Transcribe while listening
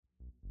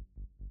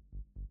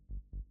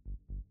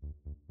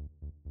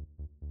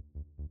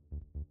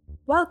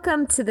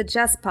Welcome to the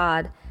Just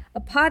Pod,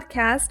 a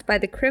podcast by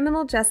the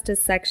Criminal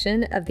Justice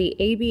Section of the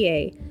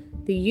ABA,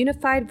 the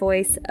unified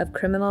voice of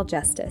criminal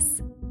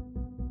justice.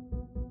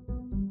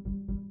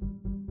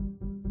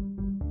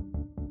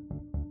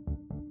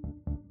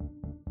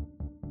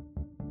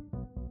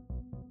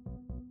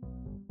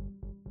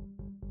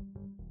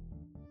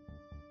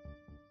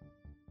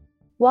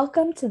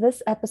 Welcome to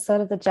this episode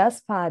of the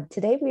Just Pod.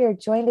 Today we are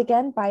joined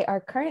again by our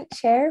current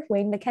chair,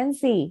 Wayne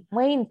McKenzie.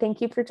 Wayne,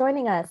 thank you for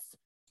joining us.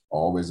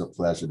 Always a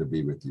pleasure to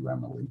be with you,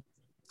 Emily.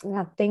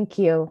 Yeah, thank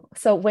you.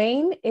 So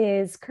Wayne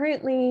is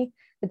currently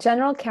the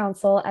general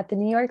counsel at the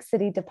New York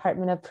City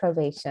Department of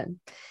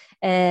Probation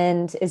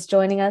and is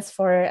joining us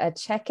for a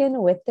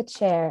check-in with the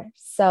chair.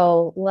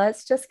 So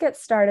let's just get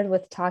started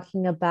with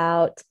talking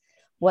about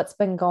what's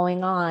been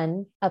going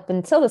on up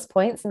until this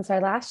point since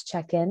our last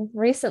check-in.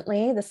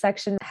 Recently, the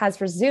section has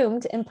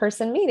resumed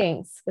in-person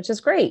meetings, which is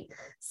great.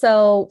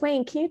 So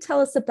Wayne, can you tell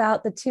us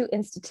about the two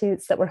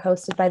institutes that were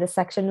hosted by the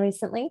section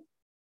recently?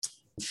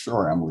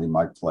 Sure, Emily,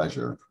 my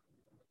pleasure.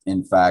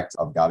 In fact,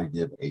 I've got to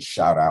give a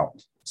shout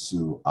out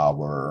to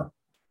our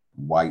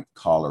white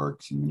collar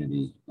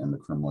community in the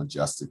criminal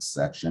justice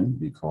section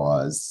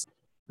because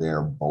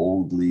they're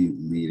boldly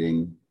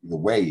leading the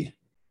way.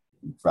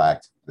 In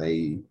fact,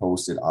 they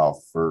hosted our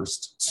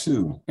first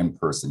two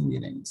in-person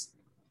meetings.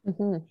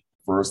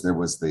 First, there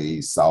was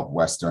the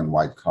Southwestern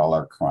White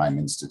Collar Crime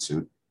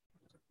Institute,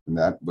 and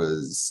that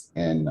was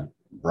in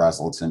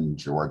Braselton,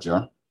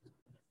 Georgia.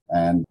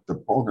 And the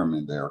program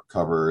in there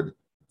covered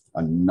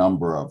a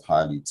number of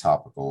highly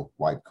topical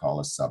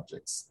white-collar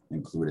subjects,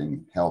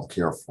 including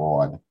healthcare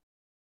fraud,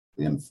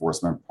 the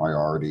enforcement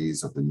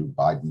priorities of the new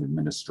Biden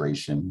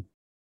administration,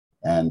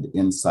 and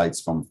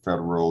insights from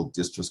federal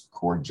district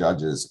court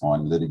judges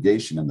on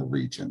litigation in the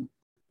region.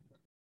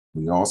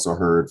 We also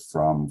heard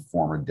from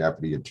former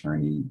Deputy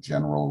Attorney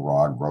General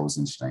Rod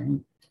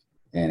Rosenstein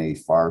in a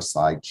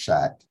fireside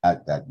chat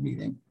at that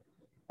meeting.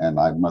 And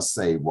I must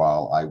say,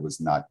 while I was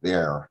not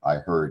there, I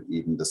heard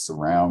even the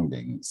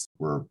surroundings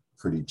were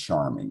pretty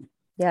charming.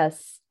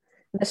 Yes,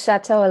 the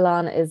Chateau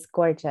Elan is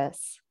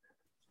gorgeous.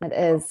 It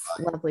is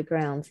lovely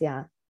grounds,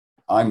 yeah.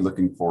 I'm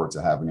looking forward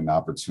to having an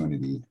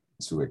opportunity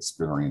to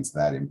experience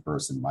that in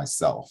person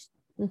myself.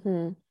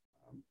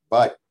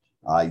 But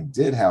I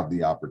did have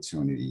the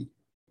opportunity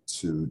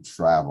to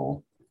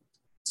travel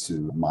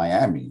to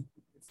Miami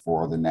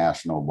for the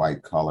National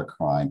White Collar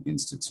Crime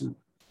Institute,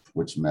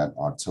 which met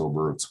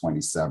October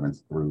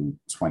 27th through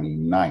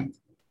 29th.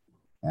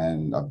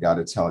 And I've got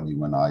to tell you,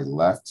 when I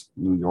left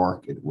New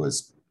York, it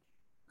was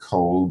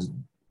cold,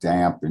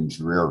 damp, and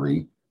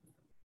dreary.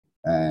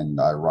 And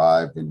I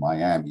arrived in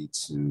Miami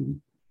to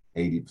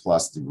 80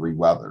 plus degree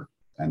weather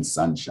and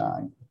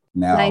sunshine.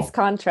 Now, nice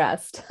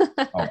contrast.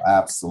 Oh,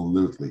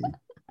 absolutely.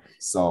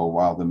 So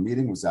while the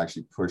meeting was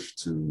actually pushed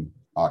to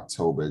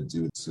October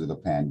due to the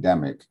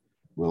pandemic,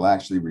 we'll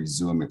actually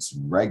resume its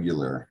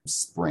regular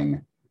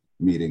spring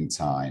meeting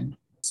time.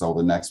 So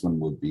the next one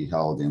would be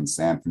held in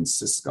San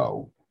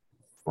Francisco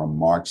from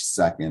March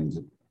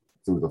 2nd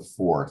through the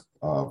 4th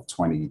of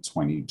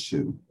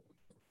 2022.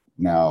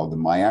 Now, the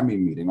Miami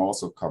meeting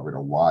also covered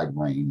a wide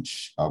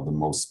range of the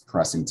most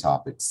pressing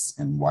topics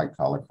in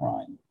white-collar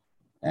crime,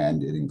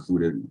 and it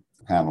included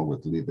a panel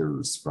with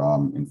leaders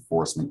from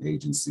enforcement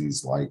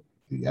agencies like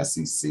the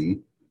SEC,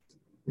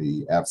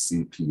 the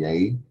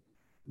FCPA,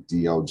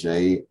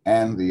 DOJ,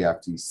 and the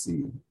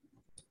FTC.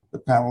 The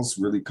panels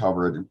really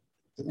covered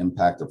the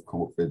impact of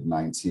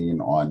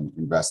COVID-19 on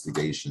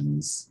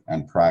investigations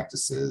and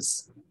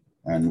practices.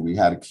 And we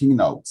had a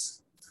keynote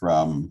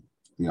from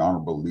the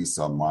Honorable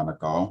Lisa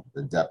Monaco,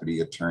 the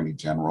Deputy Attorney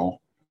General,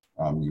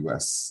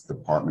 U.S.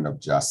 Department of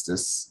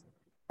Justice,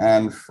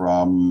 and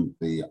from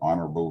the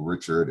Honorable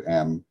Richard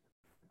M.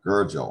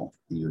 Gurgel,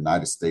 the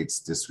United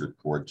States District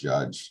Court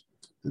Judge,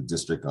 the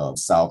District of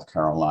South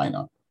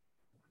Carolina.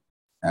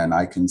 And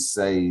I can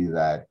say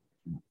that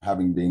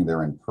having been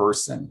there in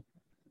person,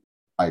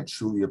 I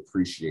truly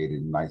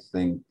appreciated, and I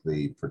think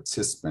the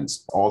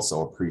participants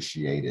also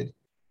appreciated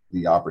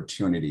the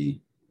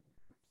opportunity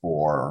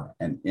for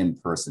an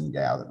in-person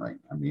gathering.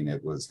 I mean,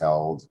 it was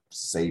held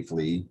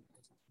safely,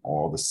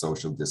 all the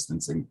social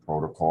distancing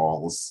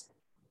protocols,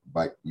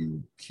 but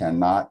you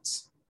cannot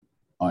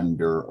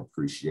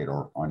underappreciate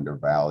or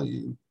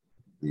undervalue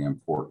the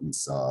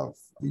importance of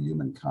the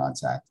human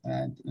contact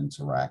and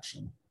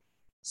interaction.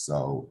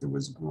 So it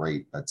was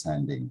great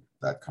attending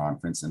that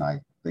conference, and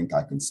I think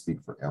I can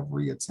speak for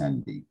every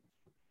attendee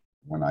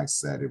when I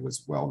said it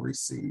was well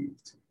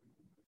received.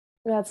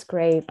 That's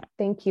great.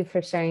 Thank you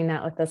for sharing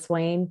that with us,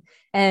 Wayne.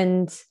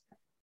 And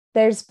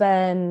there's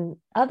been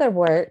other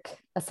work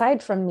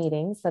aside from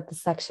meetings that the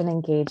section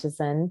engages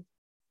in.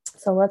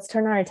 So let's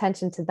turn our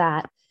attention to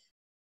that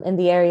in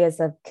the areas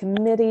of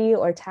committee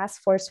or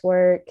task force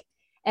work,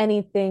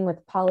 anything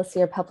with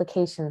policy or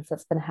publications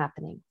that's been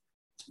happening.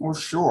 Well,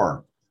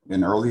 sure.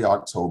 In early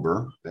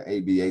October, the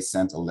ABA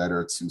sent a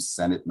letter to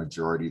Senate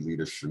Majority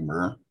Leader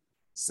Schumer,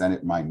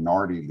 Senate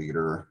Minority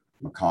Leader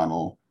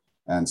McConnell,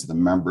 and to the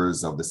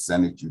members of the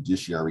Senate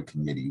Judiciary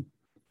Committee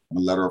a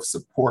letter of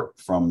support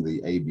from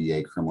the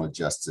ABA Criminal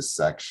Justice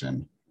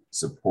Section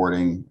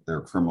supporting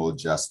their criminal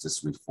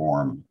justice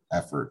reform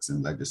efforts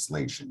and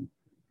legislation.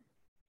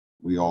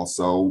 We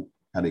also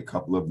had a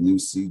couple of new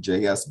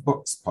CJS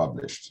books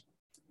published,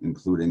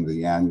 including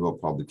the annual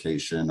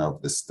publication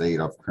of the State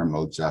of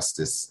Criminal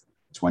Justice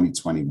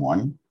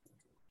 2021.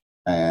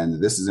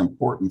 And this is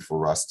important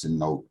for us to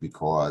note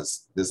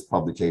because this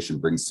publication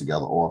brings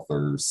together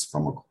authors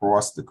from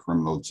across the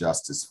criminal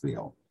justice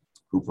field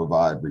who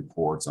provide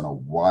reports on a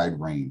wide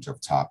range of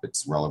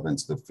topics relevant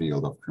to the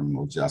field of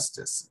criminal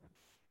justice.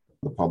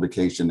 The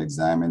publication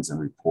examines and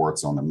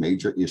reports on the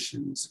major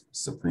issues,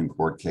 Supreme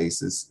Court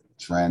cases,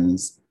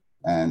 trends,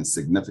 and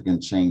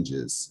significant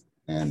changes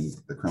in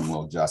the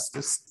criminal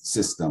justice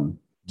system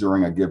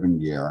during a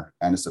given year,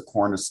 and it's a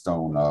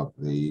cornerstone of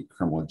the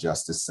criminal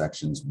justice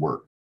section's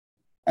work.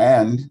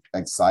 And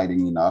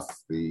exciting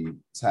enough, the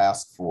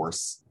task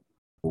force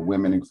for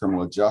women in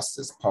criminal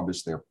justice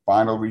published their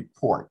final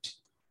report,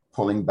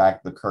 Pulling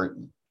Back the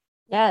Curtain.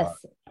 Yes.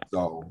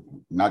 So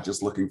not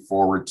just looking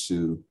forward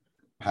to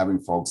having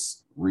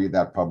folks read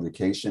that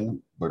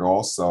publication, but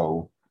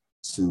also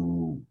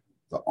to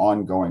the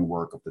ongoing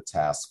work of the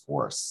task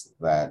force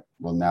that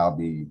will now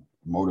be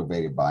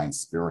motivated by and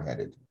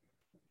spearheaded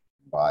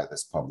by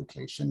this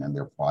publication and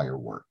their prior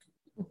work.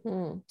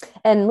 Mm-hmm.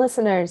 And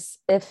listeners,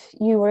 if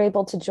you were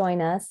able to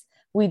join us,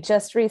 we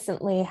just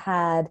recently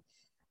had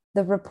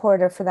the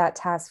reporter for that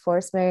task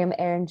force, Miriam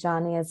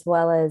Aranjani, as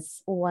well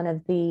as one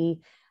of the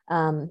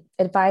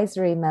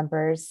advisory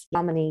members,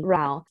 Dominique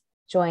Rao,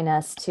 join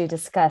us to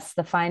discuss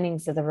the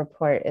findings of the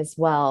report as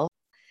well.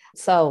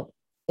 So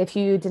if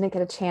you didn't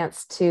get a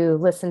chance to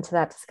listen to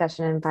that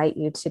discussion, I invite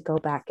you to go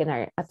back in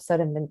our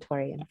episode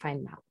inventory and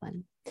find that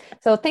one.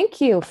 So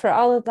thank you for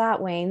all of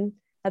that, Wayne.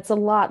 That's a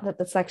lot that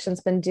the section's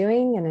been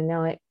doing, and I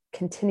know it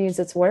continues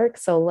its work.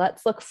 So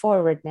let's look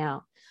forward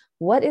now.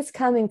 What is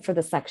coming for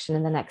the section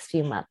in the next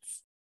few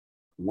months?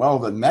 Well,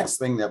 the next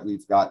thing that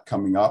we've got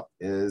coming up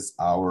is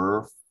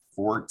our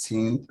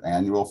 14th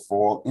Annual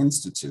Fall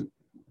Institute,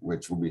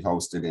 which will be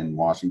hosted in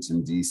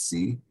Washington,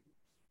 D.C.,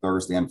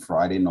 Thursday and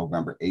Friday,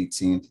 November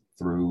 18th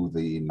through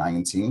the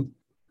 19th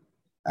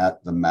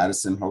at the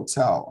Madison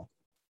Hotel.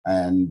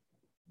 And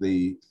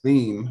the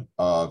theme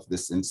of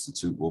this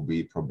institute will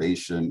be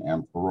probation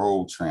and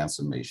parole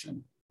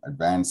transformation,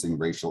 advancing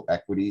racial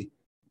equity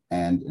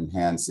and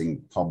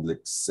enhancing public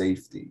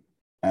safety.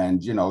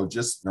 And,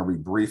 just very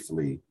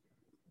briefly,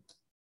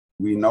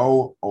 we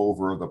know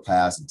over the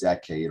past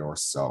decade or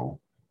so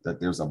that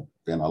there's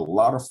been a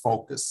lot of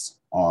focus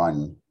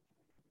on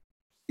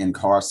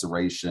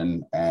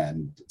incarceration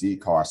and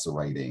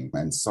decarcerating,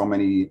 and so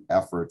many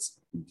efforts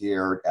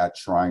geared at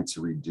trying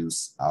to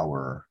reduce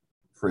our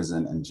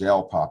prison and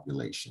jail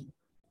population.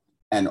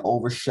 And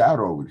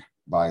overshadowed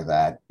by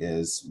that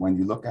is when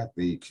you look at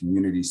the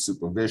community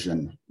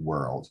supervision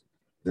world,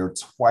 there are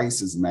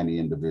twice as many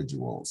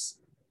individuals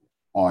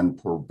on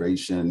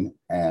probation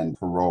and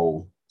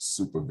parole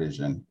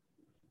supervision.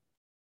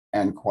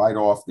 And quite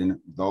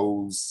often,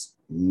 those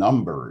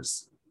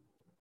numbers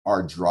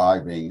are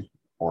driving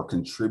or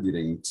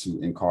contributing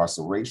to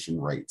incarceration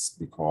rates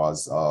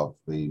because of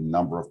the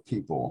number of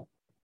people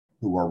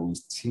who are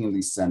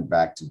routinely sent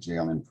back to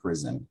jail and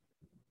prison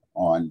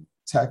on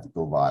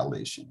technical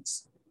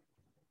violations.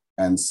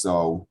 And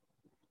so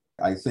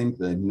I think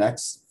the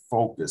next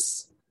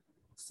focus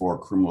for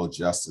criminal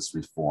justice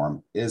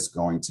reform is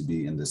going to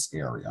be in this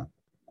area.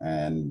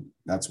 And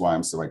that's why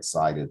I'm so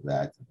excited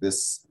that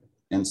this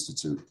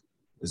institute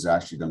is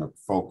actually going to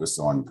focus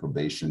on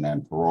probation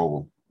and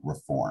parole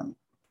reform.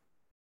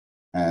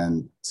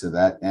 And to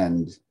that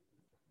end,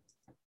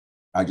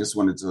 I just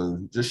wanted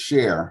to just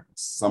share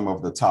some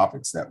of the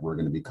topics that we're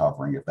going to be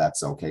covering, if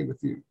that's okay with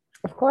you.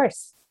 Of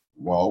course.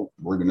 Well,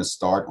 we're going to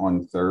start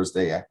on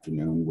Thursday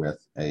afternoon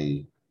with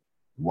a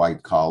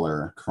white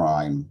collar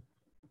crime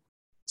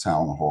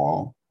town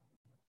hall.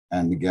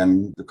 And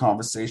again, the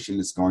conversation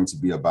is going to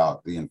be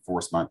about the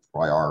enforcement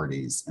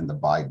priorities in the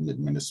Biden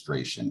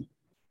administration.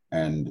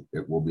 And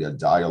it will be a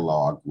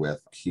dialogue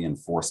with key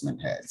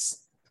enforcement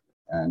heads.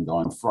 And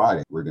on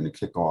Friday, we're going to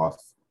kick off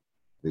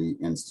the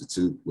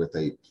Institute with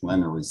a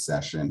plenary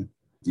session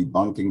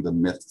debunking the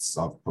myths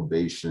of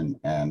probation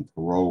and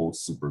parole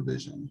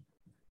supervision.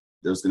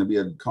 There's going to be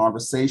a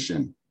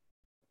conversation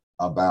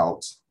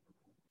about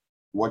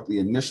what the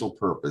initial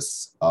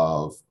purpose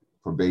of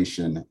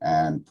probation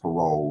and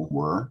parole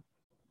were,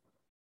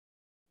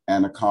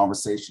 and a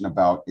conversation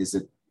about, is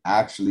it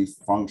actually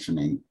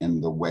functioning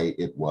in the way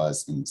it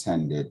was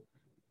intended,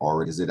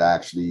 or is it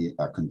actually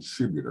a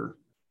contributor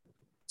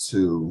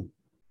to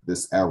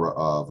this era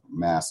of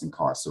mass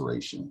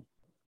incarceration?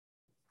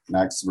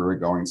 Next, we're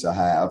going to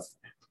have,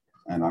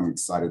 and I'm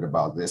excited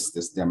about this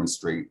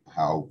demonstrate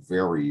how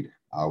varied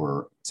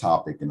our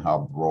topic and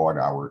how broad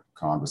our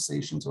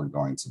conversations are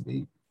going to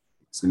be.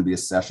 It's going to be a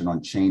session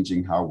on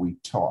changing how we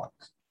talk,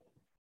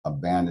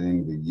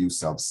 abandoning the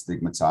use of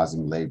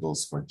stigmatizing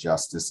labels for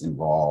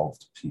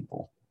justice-involved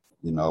people.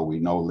 We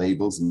know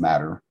labels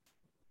matter.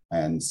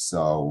 And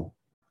so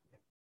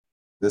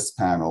this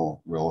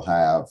panel will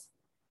have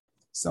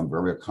some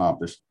very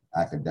accomplished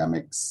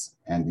academics,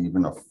 and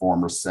even a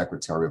former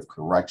Secretary of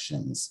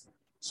Corrections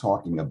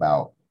talking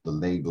about the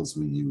labels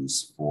we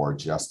use for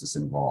justice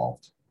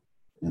involved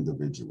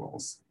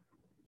individuals.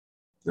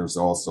 There's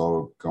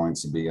also going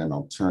to be an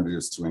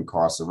Alternatives to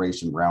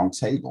Incarceration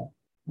roundtable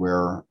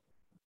where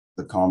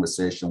the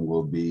conversation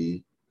will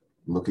be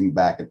looking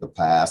back at the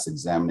past,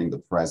 examining the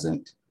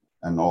present,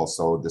 and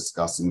also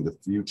discussing the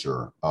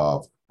future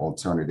of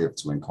alternative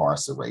to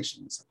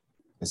incarcerations.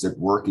 Is it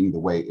working the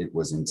way it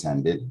was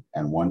intended?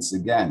 And once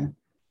again,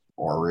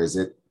 or is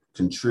it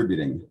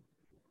contributing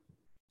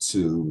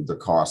to the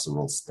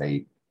carceral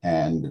state?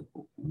 And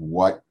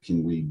what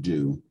can we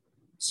do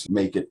to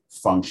make it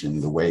function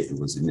the way it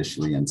was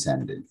initially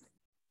intended?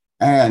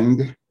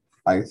 And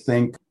I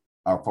think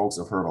our folks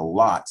have heard a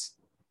lot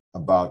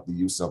about the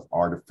use of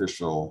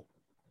artificial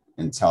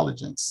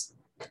intelligence.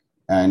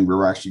 And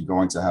we're actually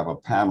going to have a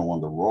panel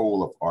on the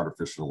role of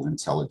artificial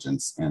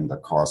intelligence in the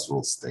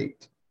carceral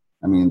state.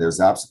 I mean, there's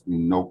absolutely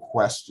no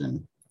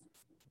question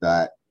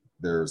that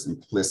there's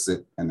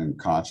implicit and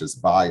unconscious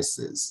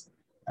biases,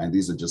 and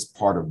these are just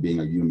part of being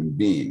a human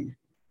being.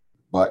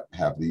 But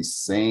have these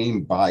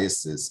same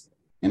biases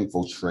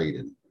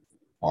infiltrated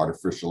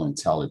artificial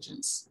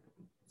intelligence?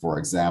 For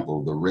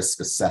example, the risk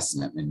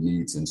assessment and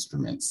needs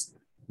instruments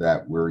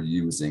that we're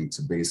using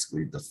to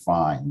basically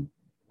define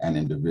an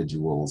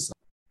individual's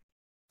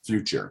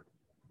future.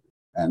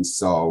 And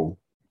so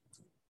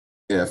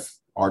if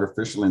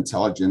artificial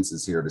intelligence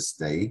is here to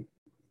stay,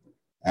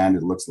 and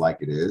it looks like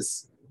it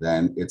is,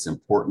 then it's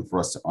important for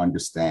us to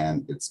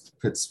understand its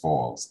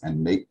pitfalls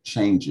and make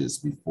changes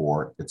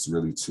before it's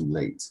really too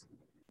late.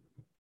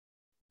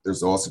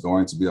 There's also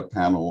going to be a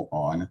panel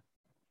on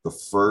the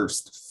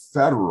first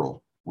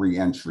federal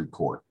reentry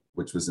court,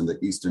 which was in the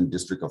Eastern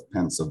District of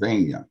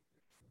Pennsylvania,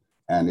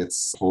 and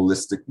its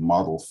holistic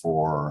model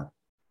for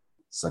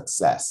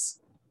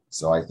success.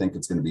 So I think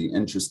it's going to be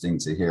interesting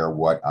to hear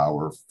what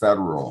our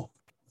federal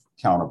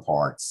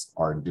counterparts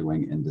are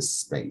doing in this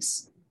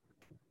space.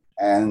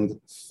 And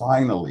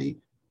finally,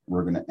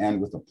 we're going to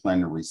end with a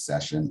plenary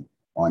session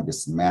on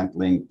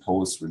dismantling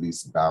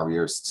post-release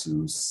barriers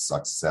to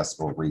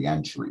successful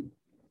reentry.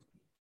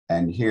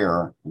 And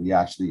here we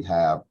actually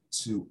have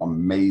two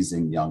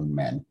amazing young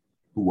men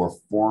who were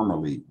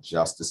formerly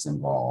justice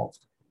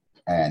involved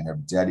and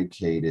have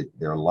dedicated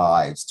their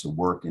lives to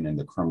working in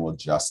the criminal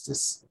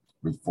justice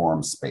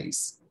reform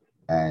space.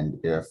 And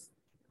if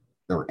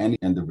there are any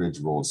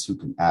individuals who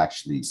can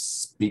actually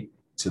speak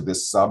to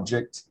this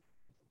subject,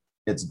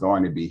 it's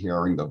going to be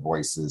hearing the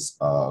voices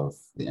of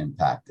the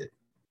impacted.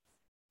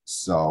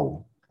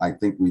 So I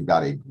think we've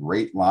got a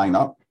great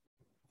lineup.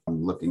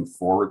 I'm looking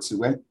forward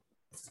to it.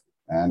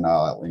 And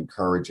I'll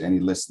encourage any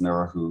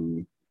listener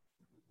who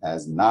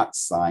has not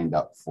signed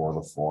up for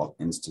the Fall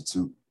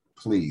Institute,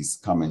 please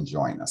come and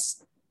join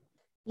us.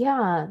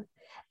 Yeah.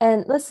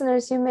 And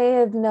listeners, you may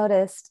have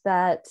noticed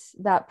that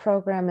that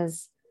program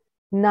is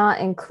not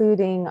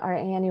including our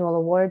annual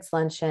awards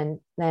luncheon.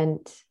 And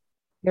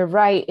you're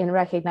right in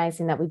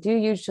recognizing that we do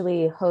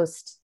usually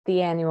host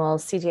the annual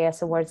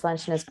CJS Awards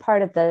luncheon as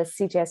part of the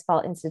CJS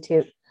Fall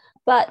Institute.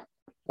 But,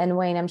 and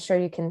Wayne, I'm sure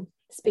you can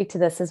speak to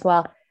this as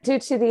well, due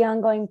to the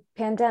ongoing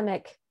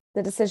pandemic,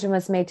 the decision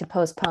was made to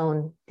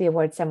postpone the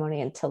award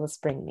ceremony until the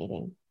spring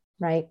meeting,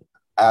 right?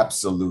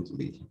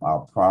 Absolutely.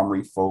 Our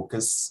primary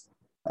focus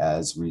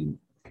as we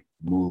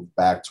move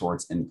back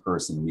towards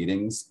in-person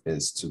meetings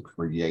is to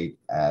create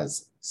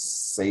as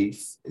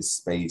safe a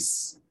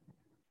space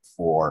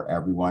for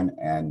everyone.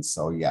 And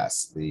so,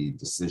 yes, the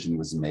decision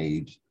was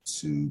made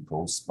to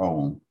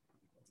postpone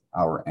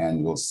our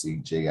annual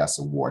CJS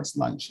Awards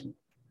luncheon.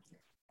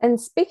 And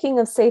speaking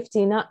of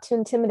safety, not to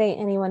intimidate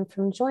anyone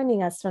from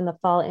joining us from the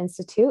Fall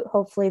Institute,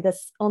 hopefully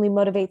this only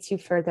motivates you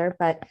further,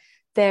 but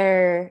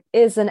there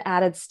is an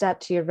added step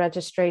to your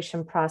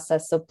registration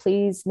process. So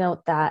please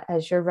note that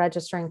as you're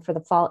registering for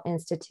the Fall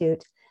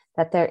Institute,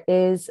 that there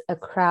is a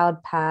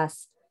crowd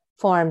pass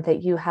form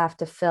that you have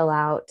to fill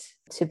out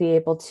to be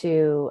able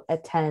to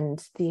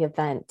attend the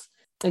event.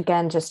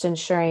 Again, just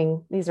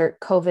ensuring these are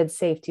COVID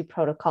safety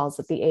protocols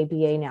that the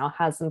ABA now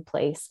has in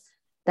place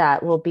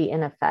that will be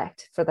in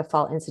effect for the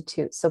Fall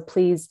Institute. So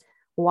please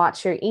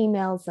watch your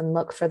emails and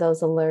look for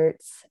those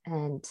alerts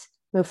and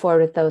move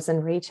forward with those,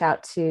 and reach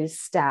out to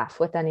staff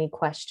with any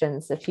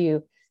questions if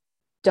you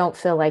don't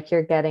feel like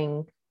you're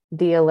getting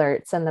the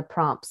alerts and the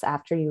prompts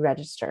after you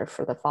register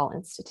for the Fall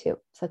Institute.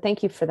 So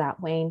thank you for that,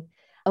 Wayne.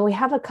 And we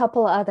have a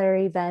couple other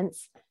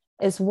events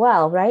as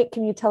well, right?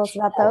 Can you tell us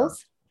about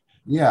those?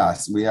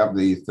 Yes, we have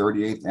the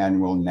 38th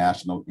Annual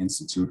National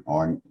Institute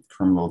on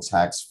Criminal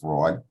Tax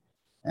Fraud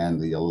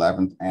and the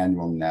 11th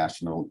Annual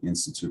National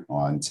Institute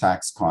on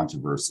Tax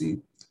Controversy.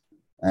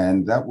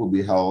 And that will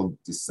be held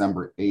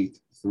December 8th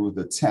through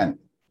the 10th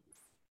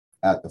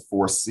at the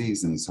Four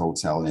Seasons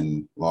Hotel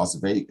in Las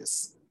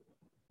Vegas.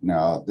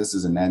 Now, this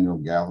is an annual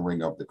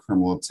gathering of the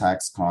Criminal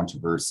Tax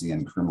Controversy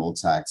and Criminal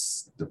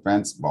Tax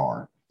Defense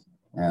Bar.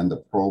 And the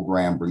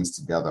program brings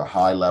together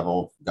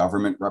high-level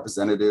government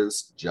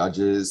representatives,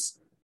 judges,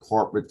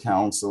 corporate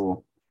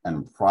counsel,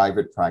 and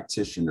private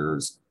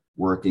practitioners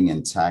working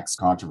in tax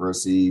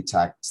controversy,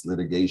 tax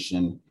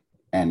litigation,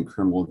 and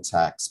criminal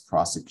tax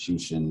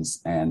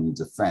prosecutions and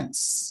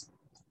defense.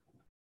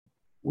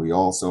 We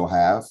also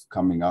have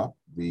coming up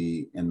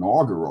the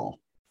inaugural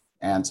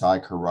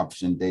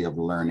Anti-Corruption Day of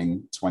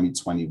Learning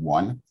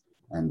 2021,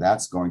 and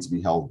that's going to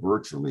be held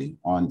virtually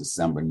on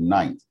December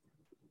 9th.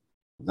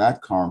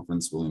 That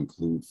conference will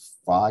include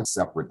 5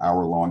 separate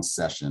hour-long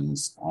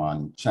sessions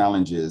on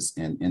challenges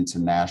in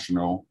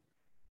international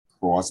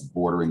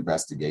cross-border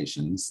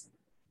investigations,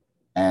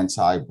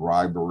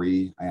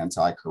 anti-bribery,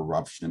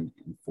 anti-corruption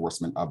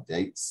enforcement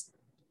updates,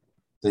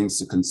 things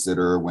to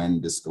consider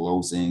when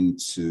disclosing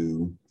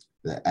to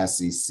the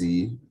SEC,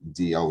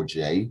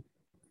 DOJ,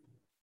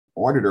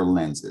 auditor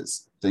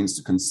lenses, things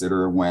to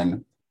consider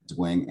when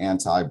doing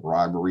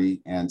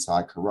anti-bribery,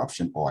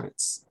 anti-corruption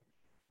audits,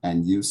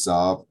 and use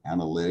of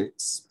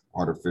analytics,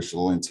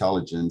 artificial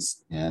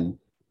intelligence in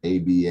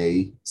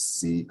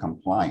ABAC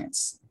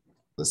compliance.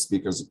 The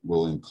speakers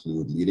will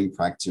include leading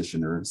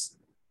practitioners,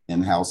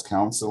 in-house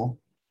counsel,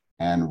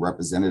 and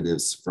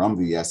representatives from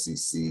the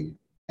SEC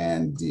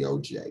and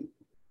DOJ.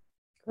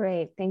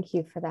 Great. Thank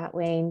you for that,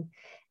 Wayne.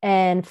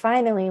 And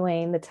finally,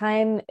 Wayne, the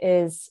time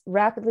is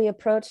rapidly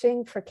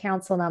approaching for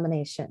council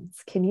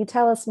nominations. Can you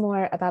tell us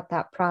more about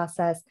that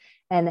process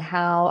and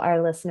how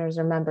our listeners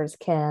or members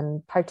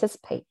can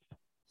participate?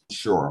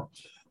 Sure.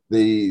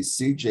 The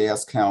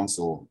CJS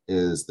Council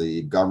is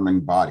the governing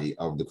body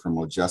of the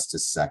criminal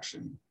justice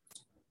section.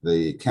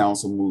 The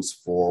council moves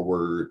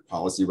forward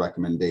policy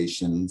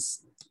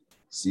recommendations,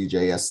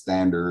 CJS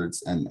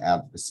standards, and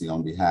advocacy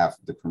on behalf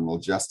of the criminal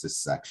justice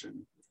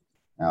section.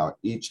 Now,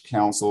 each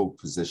council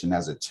position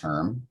has a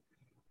term,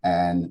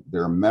 and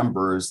there are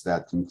members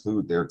that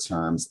conclude their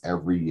terms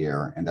every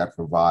year, and that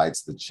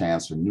provides the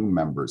chance for new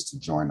members to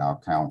join our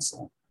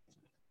council.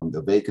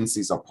 The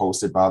vacancies are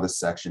posted by the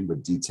section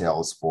with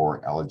details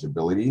for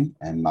eligibility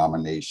and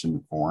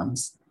nomination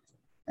forms.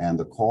 And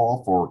the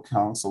call for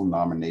council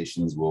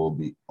nominations will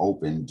be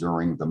open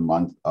during the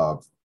month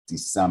of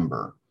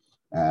December.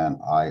 And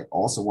I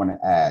also want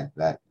to add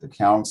that the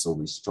council,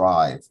 we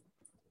strive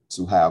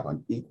to have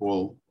an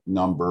equal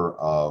number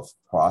of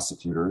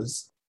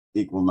prosecutors,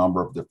 equal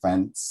number of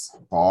defense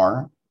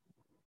bar.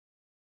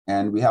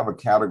 And we have a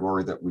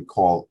category that we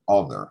call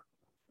other,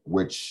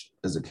 which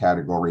is a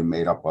category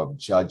made up of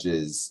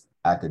judges,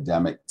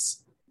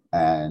 academics,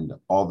 and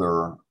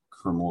other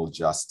criminal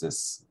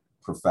justice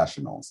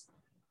professionals.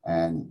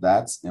 And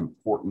that's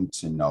important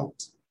to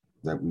note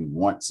that we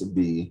want to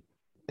be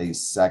a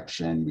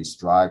section, we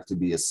strive to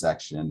be a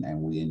section,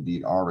 and we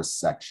indeed are a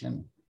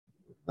section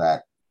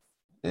that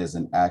is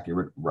an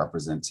accurate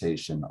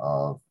representation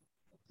of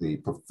the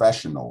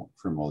professional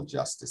criminal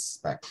justice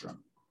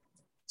spectrum.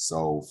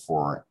 So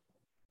for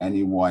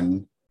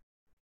anyone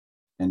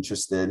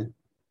interested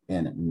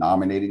in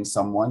nominating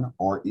someone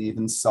or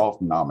even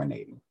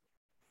self-nominating,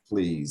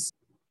 please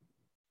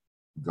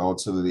go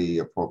to the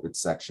appropriate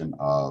section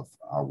of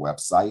our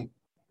website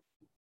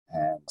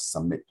and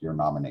submit your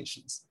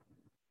nominations.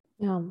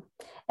 Yeah.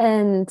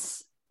 And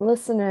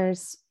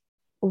listeners,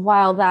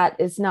 while that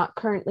is not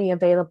currently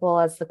available,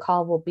 as the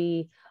call will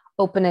be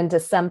open in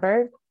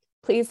December,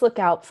 please look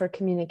out for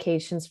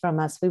communications from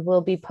us. We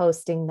will be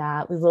posting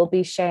that. We will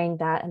be sharing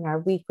that in our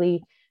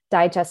weekly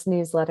digest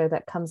newsletter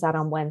that comes out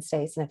on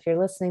Wednesdays. And if you're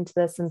listening to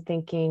this and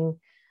thinking,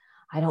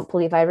 I don't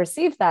believe I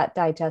received that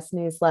digest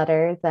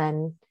newsletter,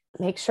 then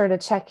make sure to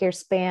check your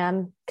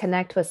spam,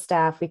 connect with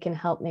staff. We can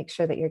help make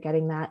sure that you're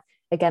getting that.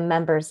 Again,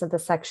 members of the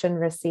section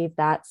receive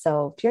that.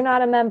 So if you're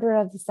not a member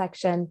of the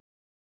section,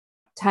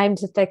 time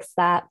to fix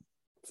that.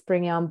 Let's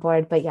bring you on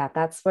board. But yeah,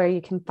 that's where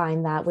you can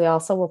find that. We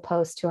also will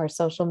post to our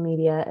social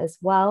media as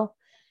well.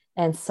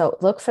 And so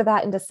look for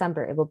that in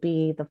December. It will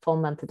be the full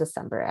month of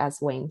December,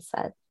 as Wayne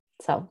said.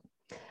 So,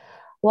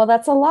 well,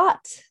 that's a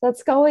lot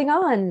that's going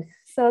on.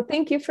 So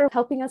thank you for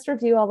helping us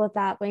review all of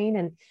that, Wayne,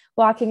 and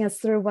walking us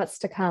through what's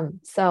to come.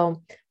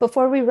 So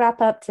before we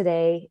wrap up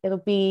today, it'll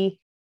be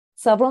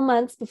several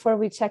months before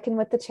we check in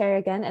with the chair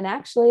again, and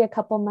actually a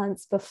couple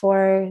months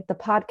before the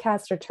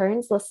podcast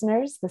returns.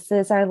 Listeners, this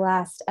is our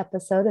last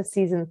episode of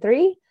season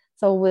 3.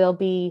 So we'll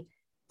be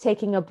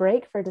taking a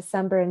break for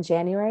December and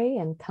January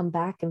and come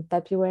back in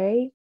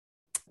February.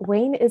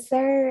 Wayne, is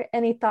there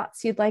any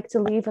thoughts you'd like to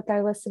leave with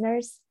our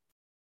listeners?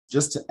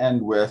 Just to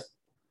end with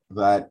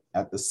that,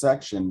 at the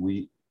section,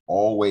 we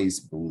always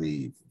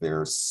believe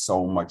there's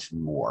so much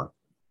more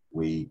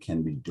we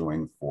can be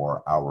doing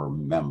for our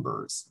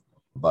members.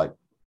 But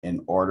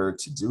in order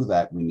to do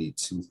that, we need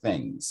 2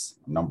 things.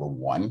 Number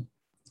 1,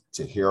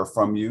 to hear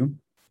from you.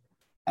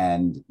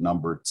 And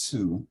number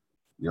 2,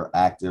 your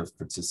active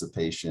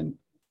participation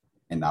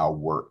in our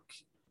work.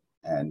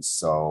 And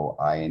so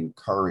I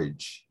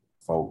encourage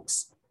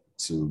folks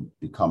to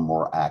become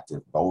more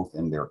active, both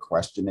in their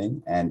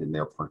questioning and in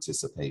their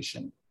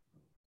participation.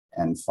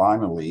 And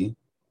finally,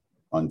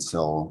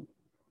 until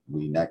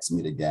we next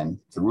meet again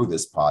through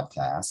this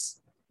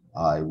podcast,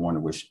 I want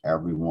to wish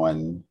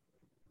everyone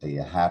a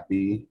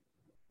happy,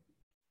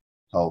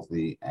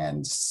 healthy,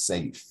 and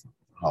safe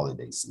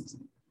holiday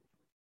season.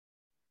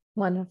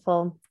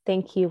 Wonderful.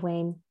 Thank you,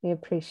 Wayne. We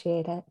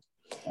appreciate it.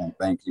 And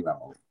thank you,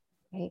 Emily.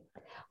 Great.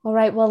 All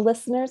right. Well,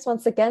 listeners,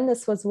 once again,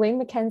 this was Wayne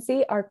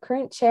McKenzie, our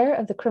current chair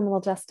of the Criminal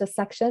Justice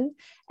Section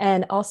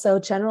and also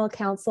General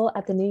Counsel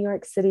at the New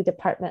York City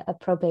Department of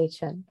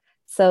Probation.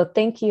 So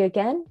thank you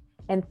again.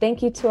 And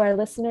thank you to our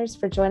listeners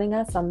for joining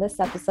us on this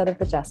episode of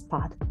the Just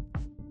Pod.